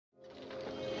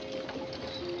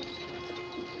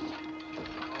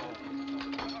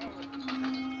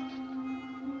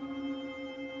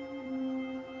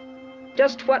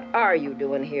Just what are you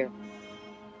doing here?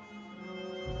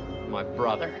 My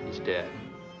brother, he's dead.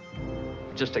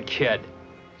 Just a kid.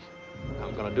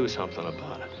 I'm gonna do something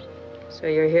about it. So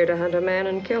you're here to hunt a man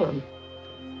and kill him?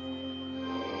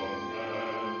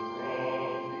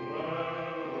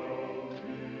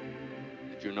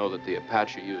 Did you know that the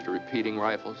Apache used repeating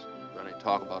rifles? Is there any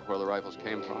talk about where the rifles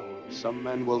came from? Some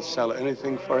men will sell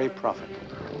anything for a profit.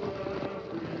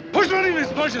 Who's running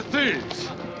this bunch of thieves?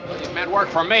 Well, these men work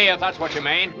for me, if that's what you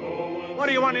mean. What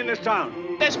do you want in this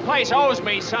town? This place owes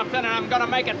me something, and I'm gonna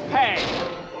make it pay.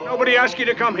 Nobody asked you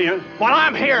to come here. Well,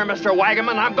 I'm here, Mr.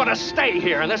 Wagaman. I'm gonna stay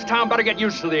here, and this town better get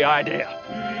used to the idea.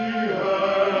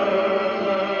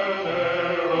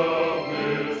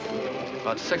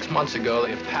 About 6 months ago,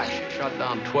 the Apache shot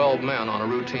down 12 men on a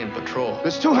routine patrol.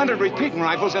 There's 200 repeating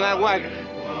rifles in that wagon.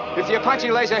 If the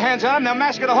Apache lays their hands on them, they'll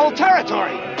massacre the whole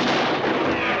territory.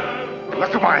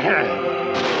 Look at my hand.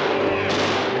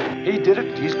 He did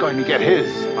it. He's going to get his.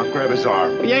 I'll grab his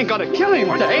arm. You ain't gonna kill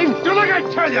him, Dave. Do like I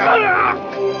tell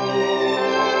you.